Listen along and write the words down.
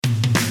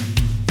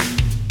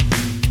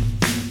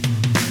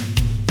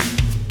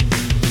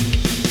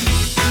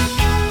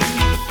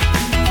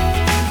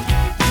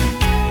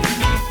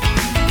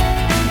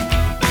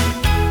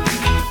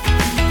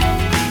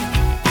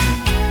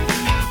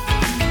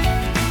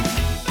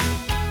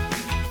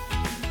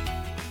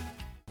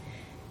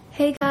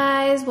Hey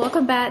guys,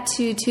 welcome back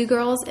to Two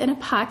Girls in a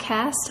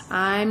Podcast.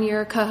 I'm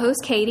your co-host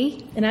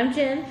Katie. And I'm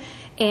Jen.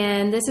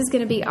 And this is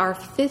going to be our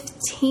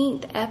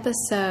 15th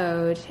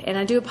episode. And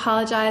I do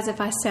apologize if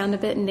I sound a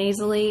bit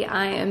nasally.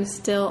 I am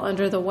still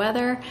under the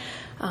weather.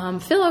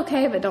 Feel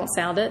okay, but don't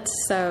sound it.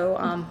 So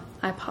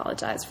I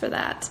apologize for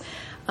that.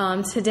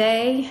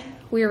 Today,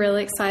 we are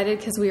really excited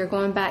because we are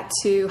going back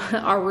to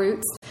our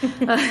roots.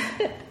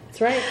 That's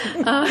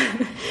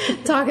right.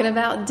 Talking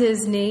about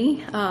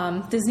Disney,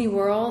 Disney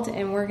World,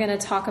 and we're going to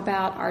talk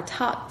about our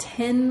top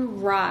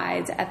 10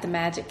 rides at the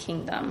Magic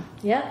Kingdom.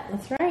 Yep,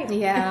 that's right.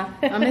 Yeah,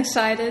 I'm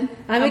excited.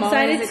 I'm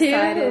excited too.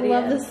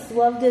 Excited,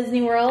 love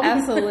Disney World.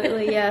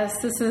 Absolutely,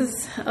 yes. This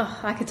is,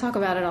 I could talk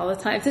about it all the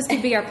time. This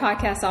could be our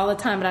podcast all the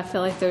time, but I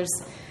feel like there's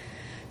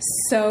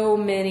so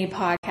many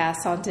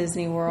podcasts on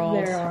Disney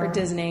World or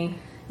Disney.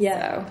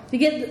 Yeah, so. You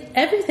get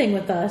everything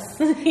with us.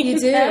 You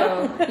do.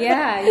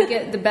 Yeah, you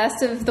get the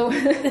best of the...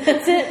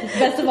 That's it.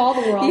 Best of all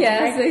the world.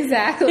 Yes, right?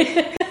 Exactly.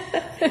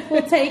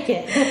 We'll take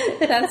it.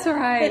 That's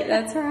right.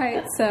 That's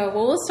right. So,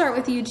 we'll start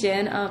with you,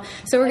 Jen.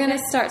 So we're going to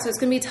start. So it's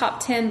going to be top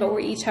 10, but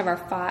we each have our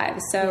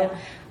 5. So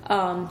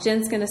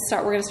Jen's going to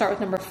start. We're going to start with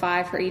number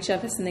 5 for each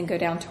of us, and then go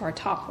down to our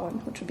top one,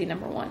 which would be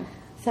number 1.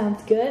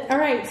 Sounds good. All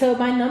right. So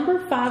my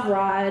number 5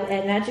 ride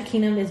at Magic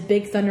Kingdom is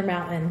Big Thunder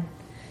Mountain.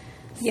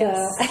 So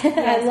yes.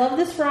 I love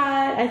this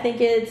ride. I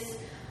think it's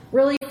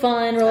really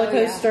fun roller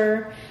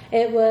coaster.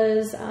 It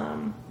was,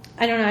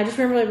 I don't know. I just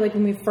remember like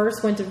when we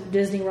first went to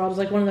Disney World, it was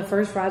like one of the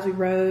first rides we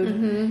rode,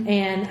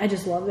 and I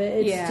just love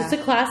it. It's just a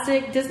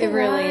classic Disney ride. It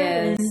really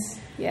is.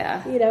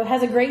 And, you know, it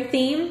has a great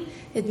theme.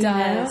 It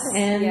does.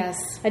 And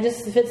I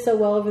just it fits so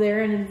well over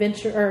there in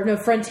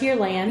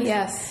Frontierland.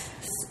 Yes,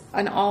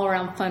 an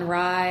all-around fun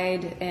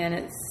ride, and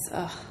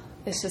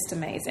it's just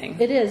amazing.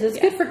 It is. It's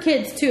good for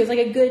kids too. It's like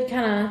a good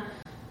kind of.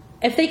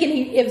 If they can,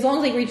 as long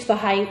as they reach the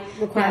height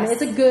requirement,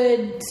 it's a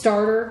good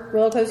starter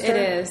roller coaster. It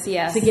is,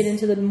 yes. To get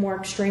into the more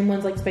extreme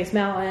ones like Space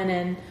Mountain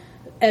and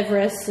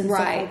Everest and stuff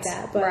like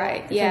that.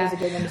 But yeah. A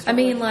good one to start I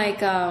mean, with. like,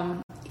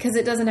 because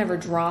it doesn't ever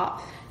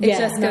drop. It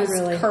just goes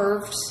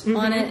curved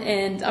on it,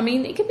 and I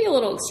mean, it can be a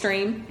little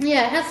extreme.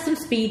 Yeah, it has some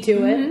speed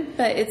to it,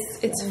 but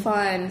it's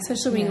fun,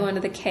 especially when you go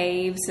into the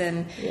caves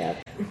and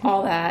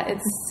all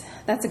that.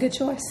 That's a good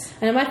choice.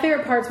 And my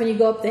favorite part's when you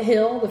go up the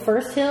hill, the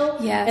first hill,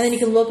 and then you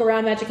can look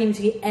around Magic Kingdom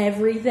to see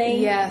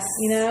everything. Yes,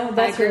 you know,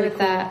 that's I agree really with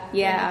cool. that.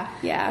 Yeah,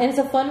 and it's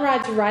a fun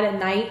ride to ride at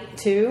night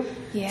too.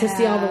 To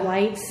see all the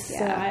lights.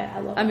 So I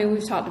love it. I mean,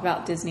 we've talked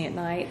about Disney at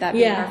night. That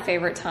being our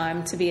favorite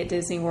time to be at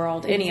Disney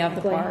World, any of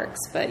the parks.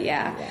 But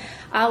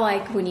I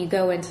like when you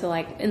go into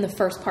like in the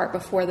first part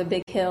before the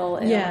big hill,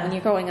 and when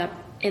you're going up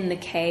in the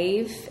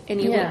cave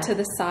and you look to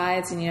the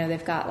sides, and you know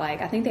they've got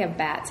like I think they have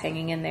bats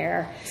hanging in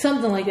there,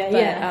 something like that.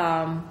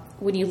 But,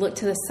 when you look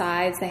to the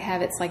sides, they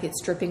have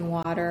it's dripping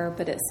water,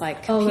 but it's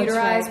like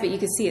computerized, but you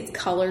can see its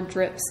colored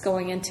drips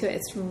going into it.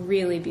 It's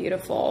really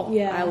beautiful.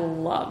 Yeah, I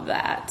love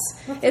that.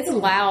 It's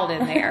loud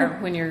in there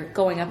when you're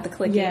going up the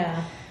clicking.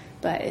 Yeah,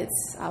 but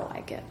I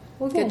like it.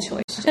 Well, good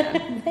choice,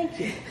 Jen. Thank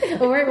you.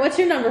 All right, what's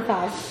your number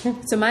 5?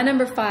 So my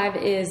number 5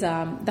 is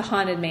the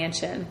Haunted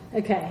Mansion.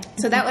 Okay.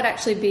 So that would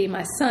actually be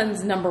my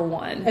son's number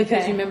 1. Okay.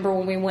 Because you remember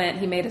when we went,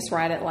 he made us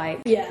ride it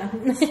like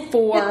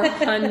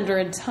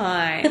 400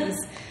 times.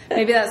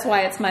 Maybe that's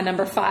why it's my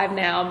number 5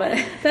 now, but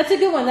that's a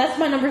good one. That's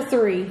my number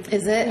 3.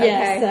 Is it?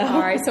 Yeah, okay. So.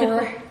 All right. So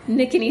we're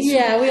nicking each.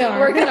 Yeah, we are.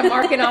 We're kind of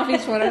marking off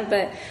each one of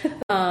them.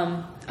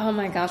 But oh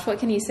my gosh, what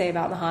can you say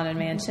about the Haunted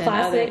Mansion?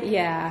 Classic.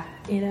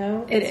 You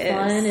know, it's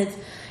fun.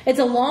 It's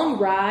a long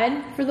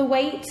ride for the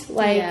wait.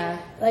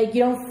 Like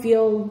you don't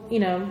feel. You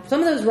know, some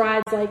of those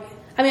rides like.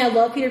 I mean, I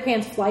love Peter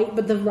Pan's Flight,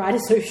 but the ride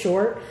is so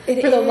short for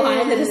the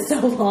line that is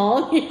so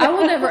long. You know? I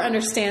will never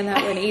understand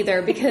that one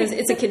either because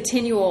it's a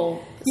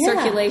continual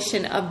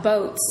circulation of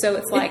boats. So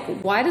it's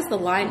like, why does the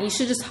line... You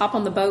should just hop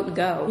on the boat and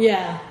go.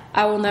 Yeah.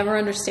 I will never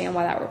understand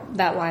why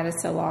that line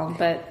is so long,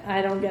 but...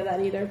 I don't get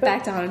that either. But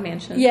back to Haunted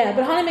Mansion. Yeah,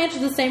 but Haunted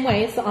Mansion is the same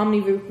way. It's the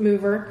Omni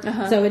Mover,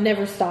 so it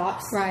never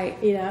stops. Right.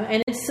 You know,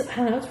 and I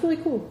don't know, it's really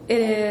cool.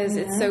 It is.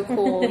 It's so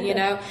cool, you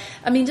know.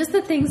 I mean, just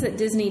the things that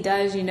Disney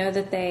does, you know,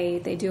 that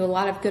they do a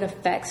lot of good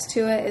effects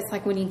to it. It's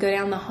like when you go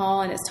down the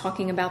hall and it's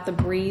talking about the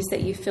breeze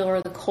that you feel or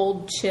the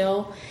cold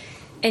chill,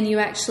 and you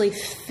actually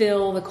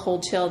feel the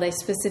cold chill. They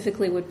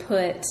specifically would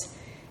put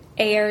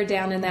air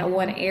down in that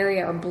one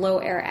area or blow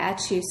air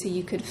at you so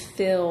you could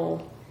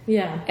feel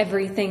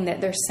everything that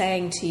they're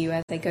saying to you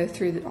as they go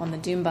through on the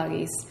dune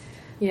buggies.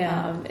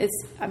 And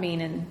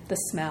the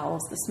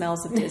smells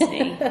of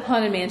Disney.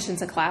 Haunted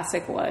Mansion's a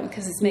classic one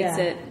because it makes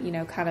it, you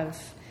know, kind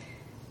of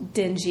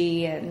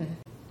dingy and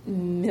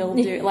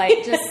mildew,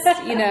 like just,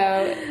 you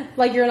know,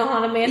 like you're in a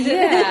haunted mansion.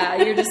 Yeah,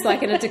 you're just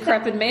like in a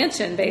decrepit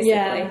mansion,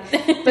 basically.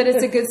 But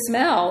it's a good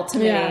smell to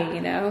me,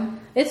 you know.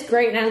 It's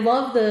great, and I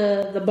love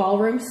the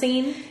ballroom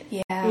scene.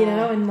 Yeah, you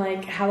know, and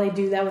like how they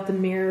do that with the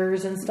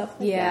mirrors and stuff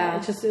like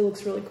that. It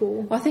looks really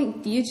cool. Well, I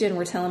think you, Jen,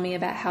 were telling me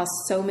about how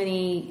so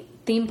many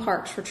theme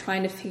parks were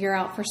trying to figure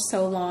out for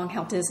so long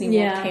how Disney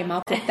World came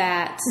up with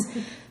that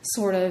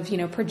sort of,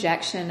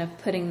 projection of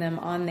putting them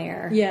on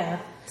there. Yeah.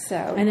 So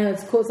I know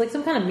it's cool. It's like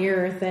some kind of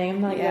mirror thing.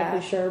 I'm not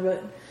exactly sure,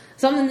 but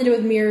something to do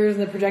with mirrors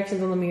and the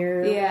projections on the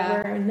mirror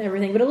and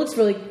everything. But it looks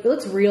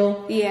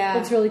real. Yeah. It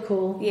looks really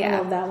cool. Yeah. I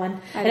love that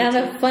one. I have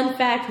a fun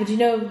fact. Would you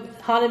know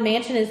Haunted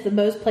Mansion is the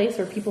most place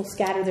where people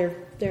scatter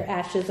their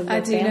ashes of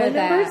their family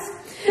members?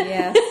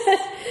 Yes.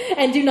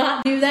 And do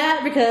not do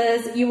that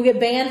because you will get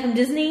banned from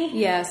Disney.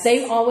 Yes.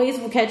 They always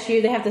will catch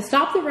you. They have to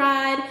stop the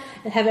ride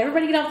and have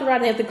everybody get off the ride,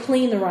 and they have to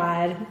clean the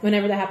ride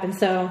whenever that happens.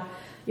 So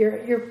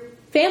your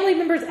family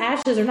members'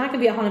 ashes are not going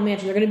to be at Haunted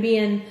Mansion. They're going to be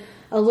in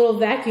a little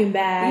vacuum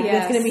bag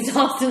that's going to be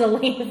tossed in a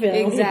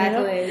landfill.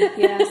 Exactly.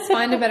 Yes.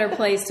 Find a better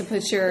place to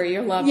put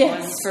your loved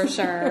ones for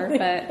sure.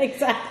 But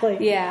exactly.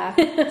 Yeah.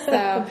 So,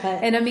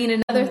 and I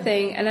mean, another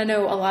thing, and I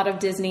know a lot of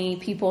Disney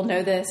people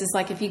know this, is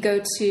like if you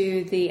go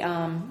to the,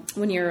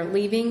 when you're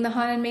leaving the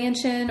Haunted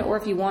Mansion, or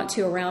if you want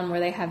to around where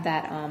they have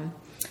that,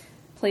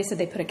 place that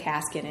they put a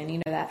casket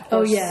in, that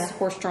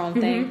horse-drawn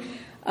thing.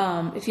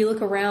 If you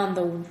look around,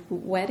 the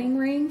wedding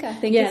ring, I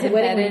think, is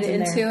embedded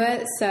into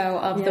it. So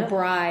of the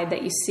bride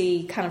that you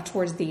see kind of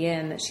towards the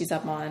end that she's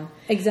up on.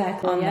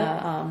 Exactly.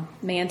 On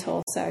the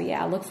mantle. So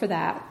look for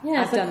that.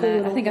 Yeah, I've done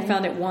that. I think I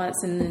found it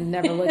once and then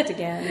never looked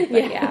again.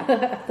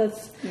 But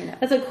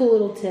that's a cool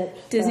little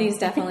tip. Disney's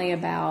definitely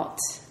about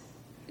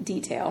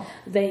detail.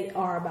 They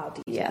are about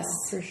detail. Yes.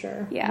 For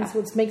sure. Yeah. That's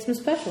what makes them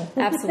special.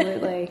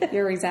 Absolutely.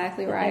 You're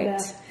exactly right.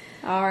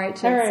 All right,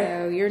 Jen,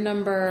 so you're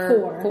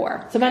number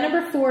 4. So my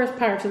number 4 is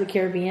Pirates of the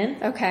Caribbean.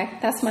 Okay,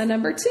 that's my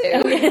number 2.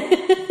 Okay.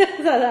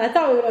 I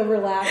thought we would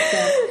overlap. So.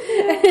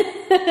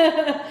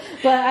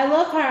 But I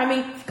love Pirates. I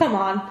mean, come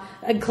on.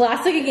 A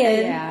classic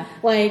again. Yeah.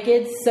 Like,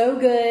 it's so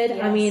good.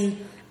 Yes. I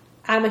mean,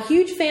 I'm a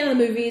huge fan of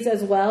the movies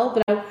as well,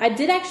 but I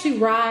did actually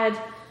ride...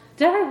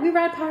 we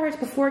ride Pirates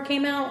before it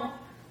came out?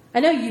 I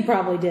know you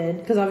probably did,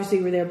 because obviously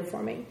you were there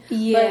before me.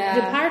 Yeah.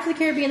 But did Pirates of the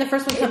Caribbean, the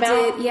first one, come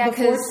out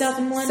before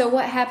 2001? So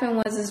what happened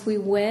was we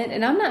went,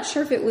 and I'm not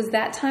sure if it was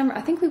that time.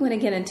 I think we went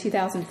again in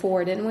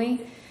 2004, didn't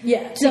we?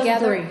 Yeah,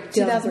 together.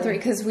 2003,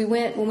 because we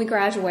went when we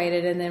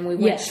graduated, and then we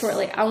went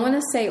shortly. I want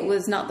to say it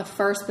was not the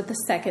first, but the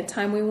second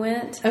time we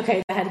went.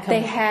 Okay, that had to come.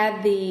 They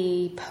had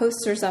the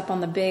posters up on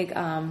the big,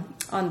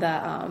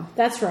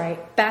 that's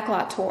right,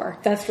 backlot tour.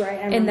 That's right,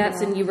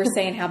 and you were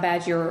saying how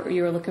bad you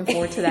were looking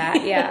forward to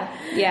that.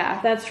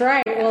 Yeah. That's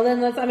right. Well,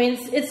 then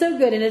it's so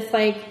good, and it's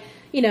like,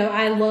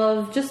 I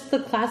love just the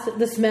classic,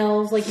 the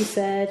smells, like you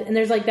said, and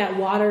there's like that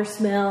water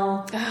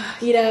smell. I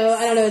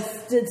don't know,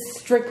 it's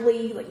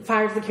strictly like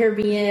Pirates of the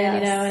Caribbean,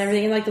 and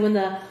everything, and like when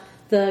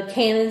the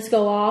cannons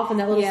go off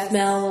and that little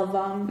smell of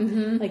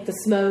like the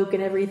smoke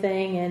and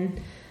everything, and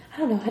I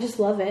don't know, I just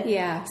love it.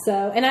 Yeah.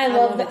 So, and I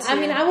love it. I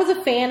mean, I was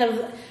a fan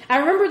of, I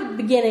remember the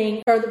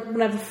beginning,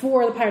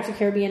 before the Pirates of the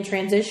Caribbean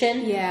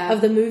transition of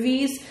the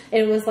movies,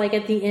 it was like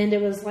at the end,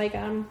 it was like,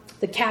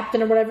 the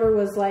captain or whatever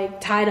was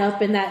like tied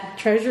up in that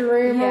treasure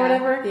room or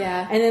whatever.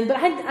 Yeah. And then, but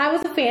I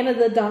was a fan of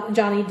the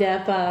Johnny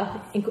Depp,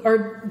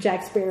 or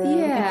Jack Sparrow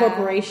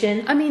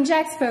incorporation. I mean,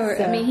 Jack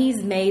Sparrow,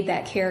 he's made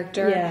that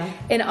character. Yeah.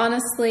 And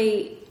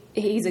honestly,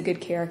 he's a good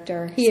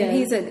character.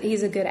 He's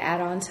a good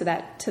add-on to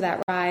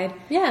that ride.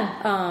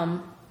 Yeah.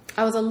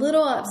 I was a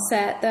little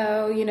upset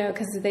though,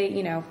 because they,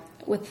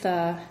 with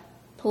the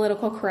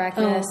political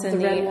correctness and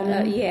the red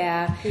woman.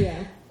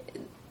 Yeah.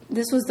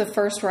 This was the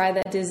first ride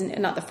that Disney,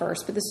 not the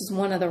first, but this was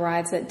one of the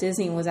rides that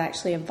Disney was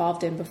actually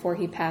involved in before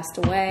he passed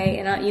away.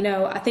 And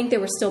I think they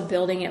were still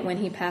building it when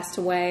he passed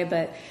away,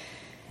 but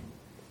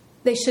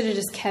they should have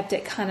just kept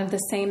it kind of the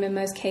same in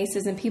most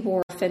cases. And people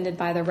were offended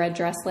by the red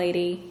dress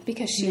lady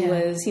because she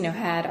was,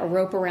 had a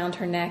rope around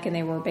her neck and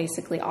they were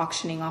basically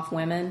auctioning off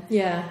women.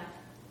 Yeah.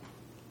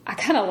 I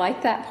kind of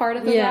liked that part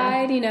of the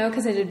ride,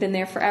 because it had been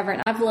there forever.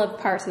 And I've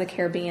loved Pirates of the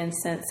Caribbean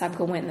since I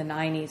went in the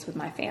 90s with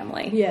my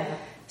family. Yeah.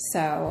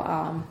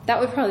 So that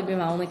would probably be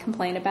my only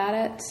complaint about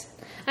it.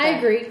 I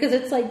agree, because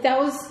it's like that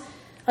was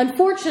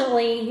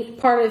unfortunately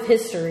part of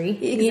history.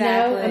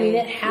 Exactly. I mean,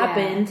 it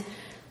happened. Yeah.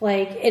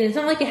 Like, and it's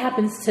not like it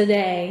happens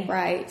today.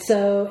 Right.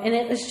 So, and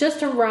it's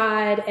just a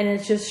ride, and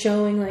it's just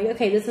showing like,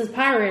 okay, this is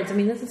Pirates. I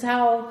mean, this is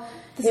how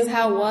it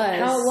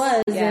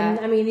was. Yeah. And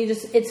I mean,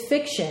 it's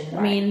fiction. Right.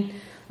 I mean,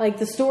 like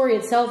the story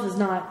itself is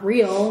not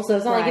real, so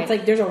it's not like it's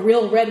like there's a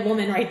real red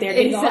woman right there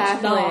getting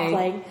auctioned off.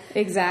 Like,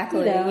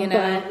 exactly.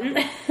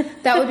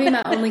 That would be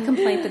my only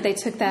complaint, that they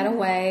took that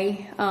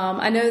away.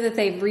 I know that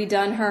they've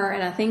redone her,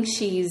 and I think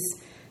she's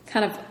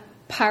kind of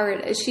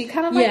pirate. Is she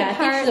kind of like a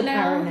pirate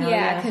now?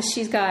 Yeah, because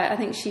she's got,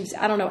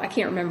 I don't know, I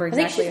can't remember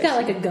exactly. I think she's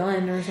got like a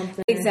gun or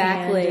something.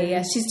 Exactly.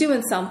 Yeah, she's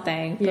doing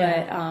something,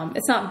 but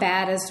it's not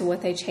bad as to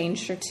what they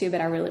changed her to, but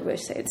I really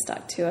wish they had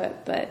stuck to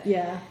it. But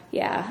yeah.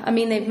 I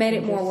mean, they've made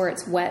it more where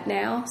it's wet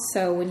now,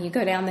 so when you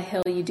go down the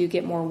hill, you do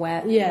get more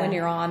wet when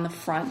you're on the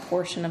front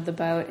portion of the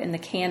boat, and the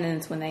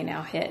cannons, when they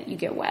now hit, you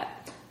get wet.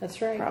 That's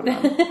right.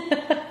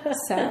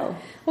 So.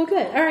 Well,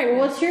 good. All right. Well,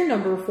 what's your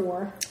number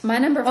 4? My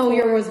number 4. Oh,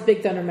 yours was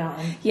Big Thunder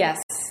Mountain. Yes,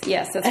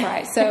 that's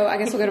right. So I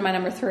guess we'll go to my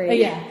number 3.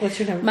 Yeah. What's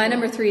your number? My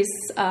number 3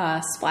 is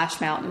Splash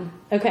Mountain.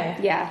 Okay.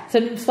 Yeah.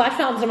 So Splash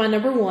Mountain's my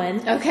number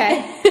 1.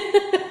 Okay.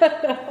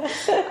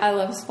 I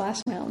love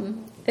Splash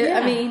Mountain. Yeah.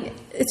 I mean,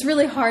 it's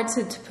really hard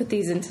to put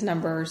these into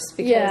numbers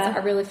because I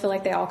really feel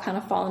like they all kind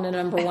of fall into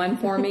number one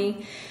for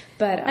me.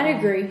 But I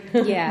agree.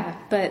 Yeah,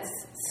 but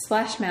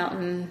Splash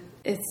Mountain,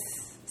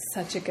 it's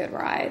such a good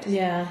ride.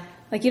 Yeah.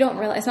 Like, you don't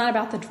realize, it's not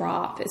about the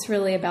drop. It's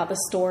really about the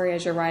story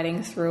as you're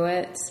riding through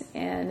it.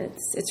 And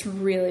it's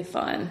really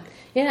fun.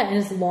 Yeah, and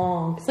it's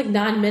long. It's like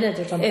 9 minutes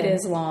or something. It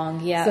is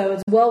long, yeah. So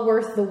it's well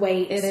worth the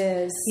wait. It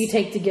is. You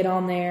take to get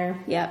on there.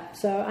 Yep.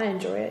 So I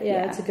enjoy it.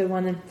 Yeah, it's a good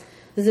one. And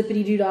the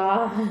Zippity Doo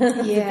Dah.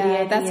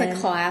 Yeah, that's a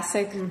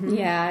classic. Mm-hmm.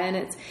 Yeah, and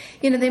it's,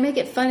 they make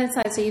it fun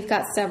inside. So you've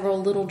got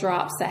several little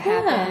drops that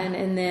happen.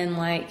 And then,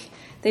 like,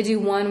 they do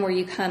one where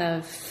you kind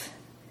of...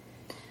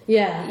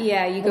 Yeah.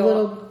 Yeah, you go... A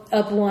little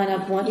up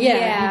one.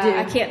 Yeah,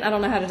 you do. I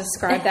don't know how to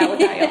describe that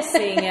without y'all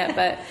seeing it,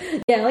 but...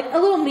 Yeah, like a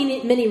little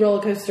mini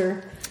roller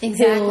coaster.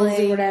 Exactly. Hills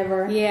or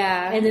whatever.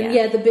 Yeah. And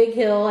then, the big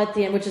hill at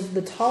the end, which is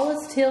the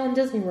tallest hill in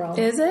Disney World.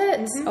 Is it?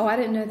 Mm-hmm. Oh, I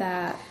didn't know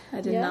that. I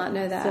did not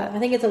know that. So I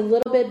think it's a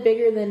little bit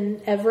bigger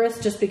than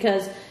Everest just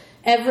because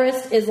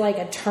Everest is like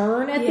a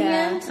turn at the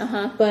end.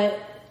 Uh-huh. But,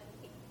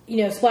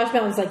 Splash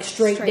Mountain's like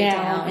straight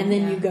down and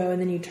then you go and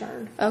then you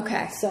turn.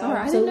 Okay. So all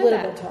right. it's a little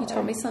bit taller. You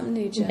told me something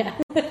new, Jen.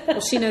 Yeah. Well,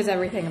 she knows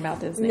everything about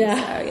Disney, so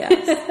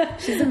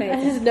yes. She's amazing.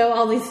 I just know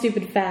all these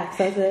stupid facts.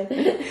 That's it.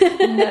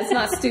 That's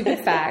not stupid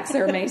facts.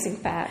 They're amazing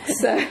facts.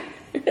 So.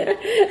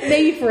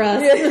 Maybe for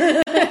us.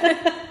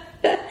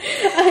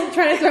 I'm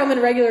trying to throw them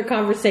in regular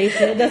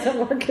conversation. It doesn't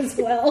work as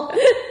well.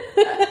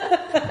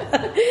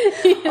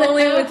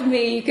 Only with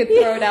me you could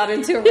throw it out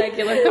into a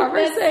regular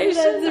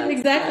conversation. That's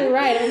exactly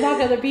right. I'm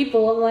talking to other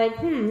people. I'm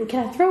like,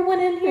 can I throw one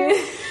in here?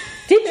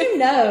 Did you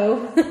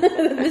know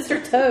that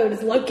Mr. Toad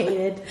is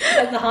located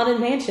at the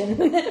Haunted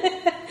Mansion?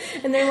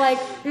 And they're like,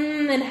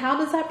 and how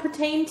does that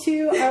pertain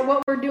to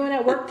what we're doing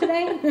at work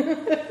today?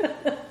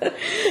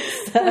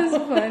 That's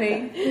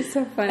funny. It's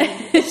so funny.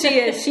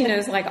 She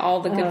knows like all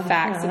the good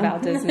facts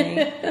about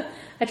Disney.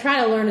 I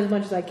try to learn as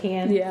much as I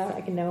can. Yeah. So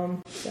I can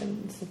know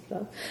them.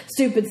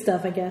 Stupid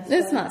stuff, I guess.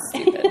 It's not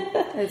stupid.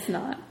 It's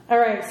not. All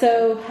right.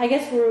 So I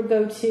guess we'll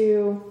go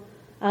to...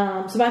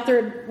 so my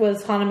third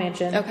was Haunted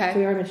Mansion. Okay.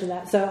 We already mentioned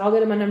that. So I'll go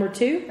to my number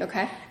 2.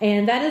 Okay.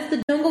 And that is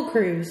the Jungle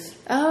Cruise.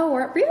 Oh,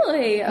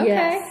 really? Okay.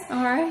 Yes.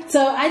 All right.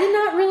 So I did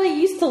not really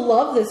used to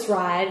love this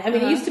ride. I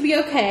mean, it used to be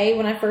okay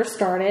when I first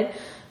started.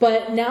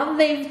 But now that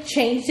they've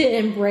changed it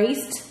and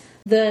embraced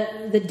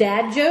the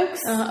dad jokes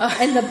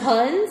and the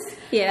puns,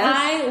 yes.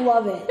 I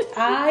love it.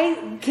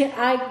 I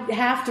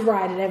have to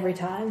ride it every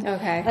time.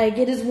 Okay. Like,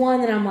 it is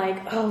one that I'm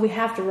like, oh, we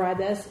have to ride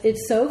this.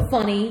 It's so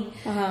funny.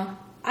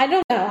 I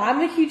don't know. I'm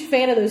a huge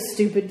fan of those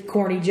stupid,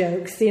 corny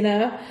jokes,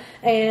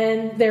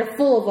 and they're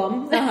full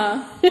of them.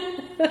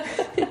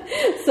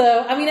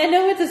 So, I mean, I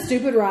know it's a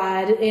stupid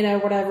ride,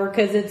 whatever,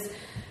 because it's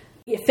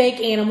fake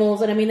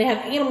animals, and I mean, they have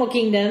Animal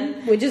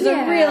Kingdom, which is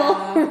a real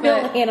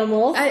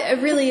animal.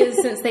 It really is,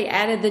 since they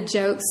added the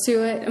jokes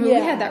to it. I mean, we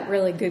had that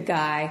really good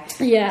guy.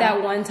 Yeah.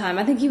 That one time.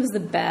 I think he was the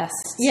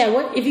best.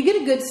 Yeah, if you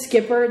get a good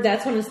skipper,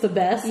 that's when it's the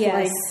best. Yes.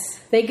 Like,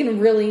 they can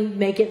really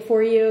make it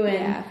for you,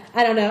 and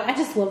I don't know. I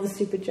just love the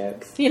stupid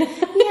jokes, Yeah,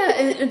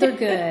 and they're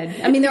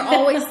good. I mean, they're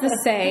always the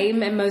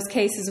same in most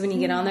cases when you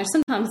get on there.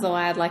 Sometimes they'll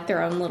add like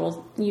their own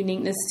little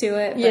uniqueness to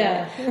it.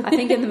 But I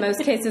think in the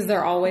most cases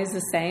they're always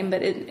the same,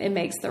 but it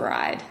makes the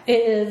ride.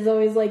 It is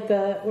always like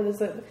what is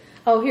it?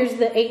 Oh, here's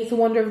the 8th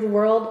wonder of the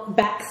world,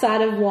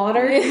 backside of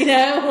water,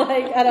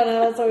 like, I don't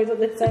know, that's always what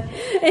they say.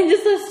 And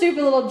just those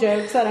stupid little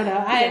jokes, I don't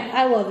know.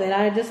 I love it.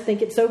 I just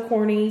think it's so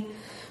corny.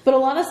 But a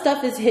lot of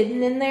stuff is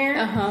hidden in there,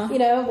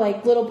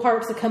 like little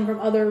parts that come from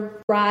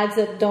other rides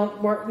that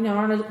don't work,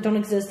 don't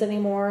exist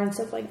anymore and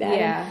stuff like that.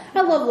 Yeah. And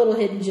I love little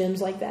hidden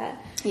gems like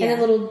that. Yeah. And then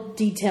little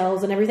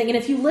details and everything. And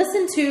if you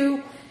listen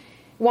to,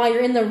 while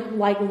you're in the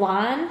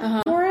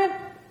line for it,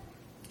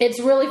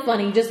 it's really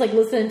funny. Just like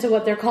listening to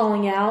what they're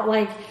calling out.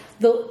 Like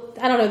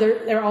I don't know,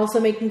 they're also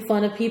making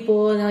fun of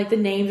people and like the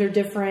names are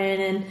different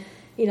and,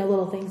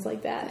 little things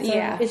like that.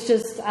 So it's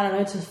just, I don't know,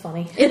 it's just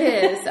funny. It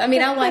is. I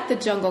mean, I like the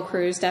Jungle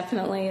Cruise,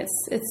 definitely.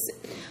 It's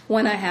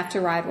one I have to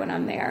ride when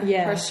I'm there,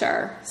 for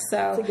sure.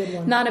 So, it's a good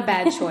one. Not a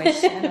bad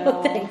choice at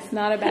all. Thanks.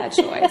 Not a bad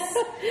choice.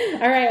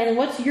 All right, and then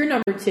what's your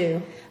number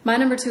 2? My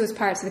number 2 is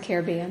Pirates of the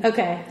Caribbean.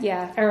 Okay.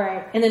 Yeah. All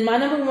right. And then my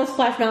number 1 was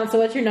Splash Mountain, so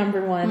what's your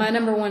number 1? My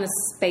number 1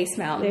 is Space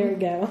Mountain. There we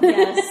go.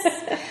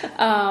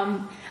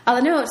 Yes. I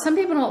know some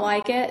people don't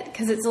like it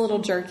because it's a little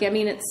jerky. I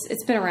mean,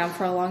 it's been around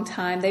for a long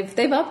time. They've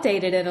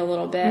updated it a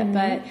little bit,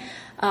 but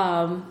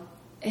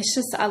it's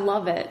just, I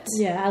love it.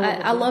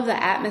 Yeah, I love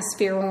the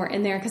atmosphere when we're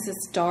in there because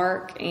it's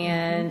dark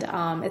and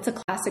it's a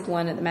classic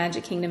one at the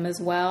Magic Kingdom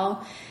as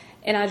well.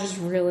 And I just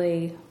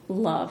really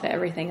love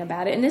everything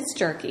about it. And it's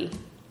jerky.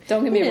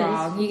 Don't get me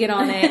wrong. You get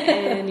on it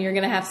and you're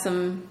going to have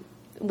some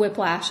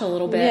whiplash a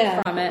little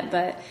bit from it,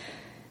 but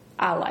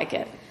I like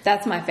it.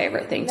 That's my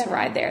favorite thing to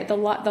ride there. The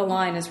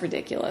line is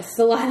ridiculous.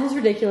 The line is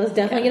ridiculous.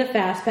 Definitely get a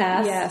Fast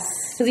Pass. Yes.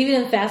 Because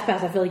even in Fast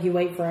Pass, I feel like you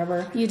wait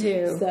forever. You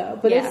do. So,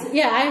 but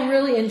I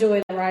really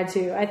enjoy that ride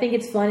too. I think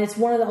it's fun. It's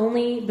one of the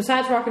only,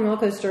 besides Rock and Roller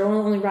Coaster, one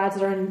of the only rides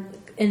that are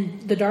in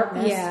the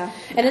darkness. Yeah.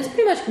 And it's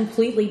pretty much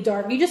completely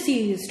dark. You just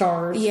see the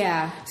stars.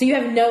 Yeah. So you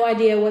have no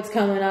idea what's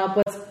coming up,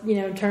 what's,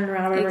 turning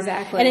around or whatever.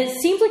 Exactly. And it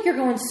seems like you're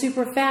going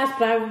super fast,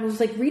 but I was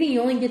like reading,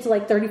 you only get to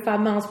like 35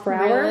 miles per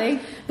hour. Really?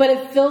 But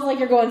it feels like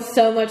you're going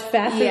so much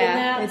faster than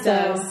Yeah, that. it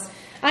does.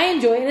 I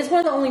enjoy it. And it's one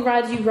of the only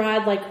rides you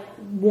ride like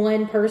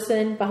one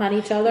person behind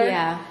each other.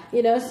 Yeah.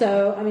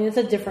 So, I mean, it's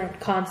a different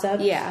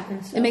concept. Yeah.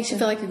 and stuff. It makes you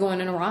feel like you're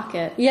going in a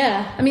rocket.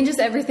 Yeah. I mean, just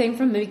everything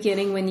from the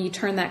beginning when you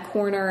turn that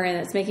corner and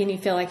it's making you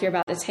feel like you're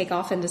about to take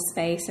off into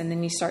space, and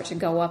then you start to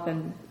go up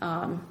and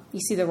you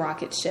see the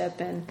rocket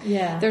ship, and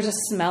there's a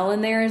smell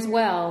in there as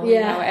well.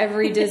 Yeah.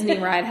 Every Disney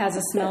ride has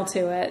a smell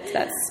to it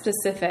that's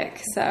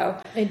specific.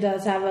 So It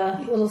does have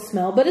a little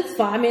smell, but it's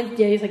fine. I mean,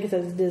 it's like it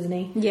says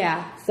Disney.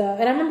 yeah. So,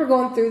 and I remember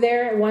going through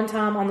there at one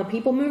time on the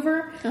People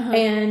Mover,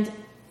 and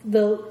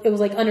it was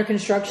like under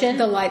construction.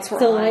 The lights were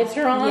the on. lights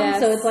are on, Yes.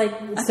 so it's like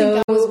I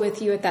think I was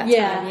with you at that time.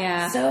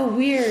 Yeah. so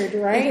weird,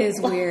 right? It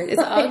is weird.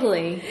 It's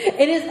ugly.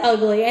 It is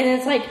ugly, and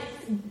it's like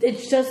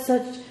it's just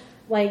such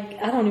like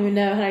I don't even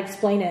know how to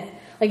explain it.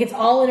 Like it's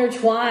all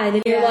intertwined,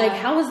 and you're Yeah. like,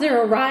 how is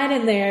there a ride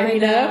in there? I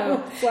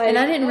know. It's like, and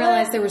I didn't what?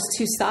 realize there was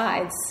two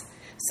sides.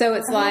 So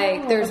it's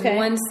like there's okay.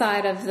 one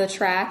side of the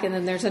track, and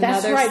then there's another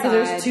That's right, side.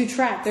 because there's two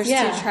tracks. There's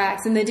Yeah. two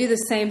tracks, and they do the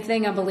same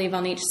thing, I believe,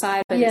 on each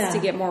side, but it's to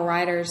get more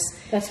riders.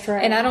 That's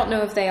right. And I don't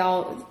know if they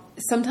all.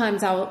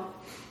 Sometimes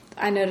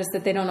I notice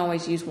that they don't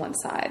always use one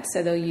side,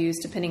 so they'll use,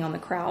 depending on the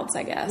crowds,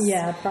 I guess.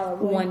 Yeah,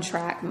 probably one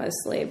track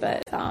mostly,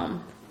 but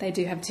they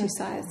do have two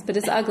sides. But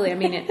it's ugly. I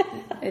mean,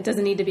 it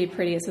doesn't need to be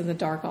pretty. It's in the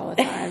dark all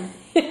the time.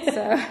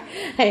 So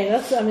hey,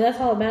 that's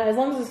all that matters. As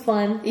long as it's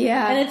fun.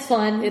 yeah, and it's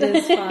fun. It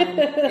is fun.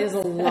 It is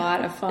a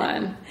lot of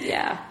fun.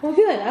 Yeah. Well,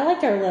 good. I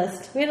liked our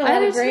list. We had a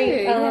lot of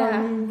great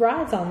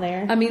rides on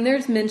there. I mean,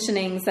 there's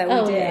mentionings that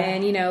we did,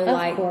 and Of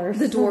like course.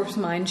 the Dwarf's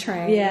Mine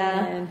Train,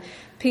 and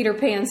Peter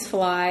Pan's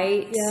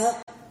Flight.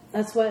 Yeah,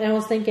 that's what I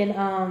was thinking.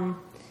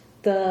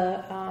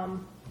 The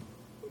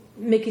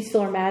Mickey's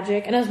Filler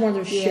Magic, and that was one of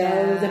those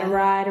shows and a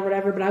ride or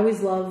whatever. But I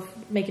always love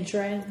making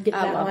sure I get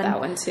that one. I love that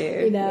one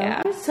too.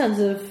 There's tons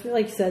of,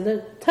 like you said,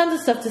 there's tons of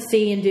stuff to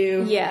see and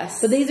do.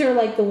 Yes, but these are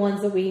like the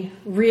ones that we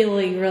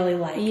really, really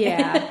like.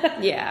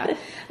 Yeah.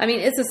 I mean,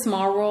 It's a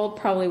Small World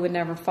probably would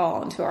never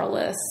fall into our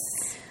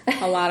lists.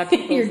 A lot of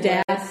people. Your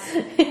dad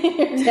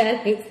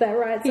hates that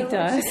ride. He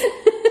does.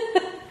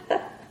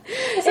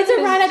 It's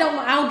a ride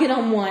I'll get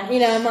on one.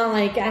 I'm not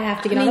like I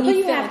have to get on it, but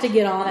you have to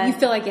get on it. You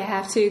feel like you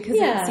have to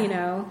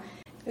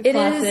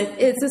because it's,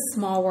 it's a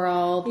small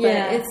world, but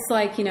it's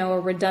like, a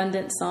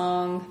redundant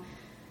song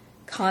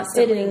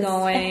constantly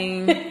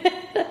going.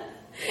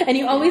 And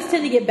you always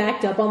tend to get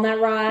backed up on that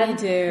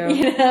ride. You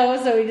do.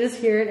 So we just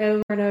hear it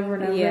over and over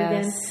and over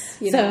again.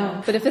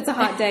 But if it's a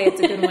hot day, it's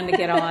a good one to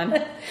get on.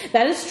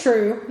 That is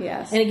true.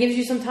 Yes. And it gives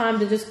you some time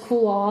to just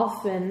cool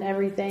off and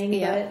everything.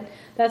 Yeah. But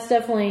that's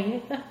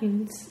definitely,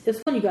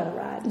 it's when you got to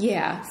ride.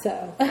 Yeah.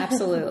 So.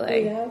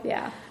 Absolutely.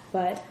 Yeah.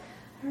 But,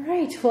 all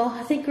right. Well,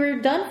 I think we're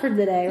done for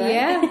today, right?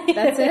 Yeah,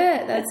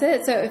 that's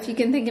it. So if you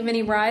can think of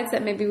any rides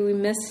that maybe we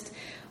missed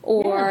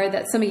or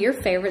that some of your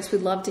favorites,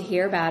 we'd love to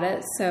hear about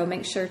it. So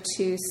make sure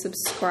to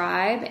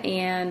subscribe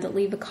and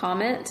leave a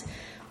comment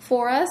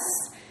for us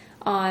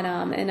on,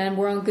 and then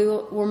we're on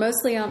Google. We're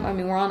mostly on,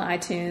 we're on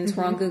iTunes,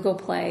 we're on Google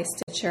Play,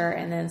 Stitcher,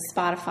 and then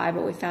Spotify,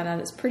 but we found out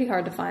it's pretty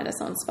hard to find us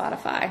on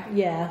Spotify.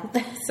 Yeah.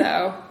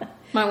 So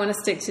might want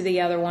to stick to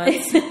the other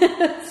ones.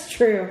 That's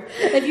true.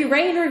 If you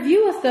rate and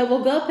review us, though,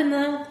 we'll go up in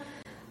the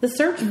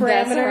search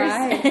parameters.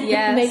 That's right.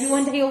 Yes. Maybe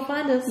one day you'll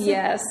find us.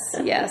 Yes.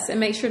 And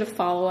make sure to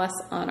follow us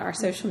on our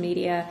social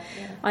media.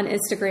 Yeah. On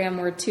Instagram,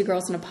 we're 2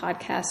 Girls in a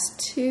Podcast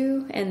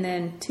 2, and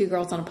then 2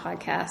 Girls in a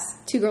Podcast,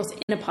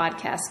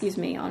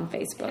 on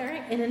Facebook. All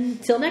right. And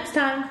until next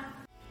time.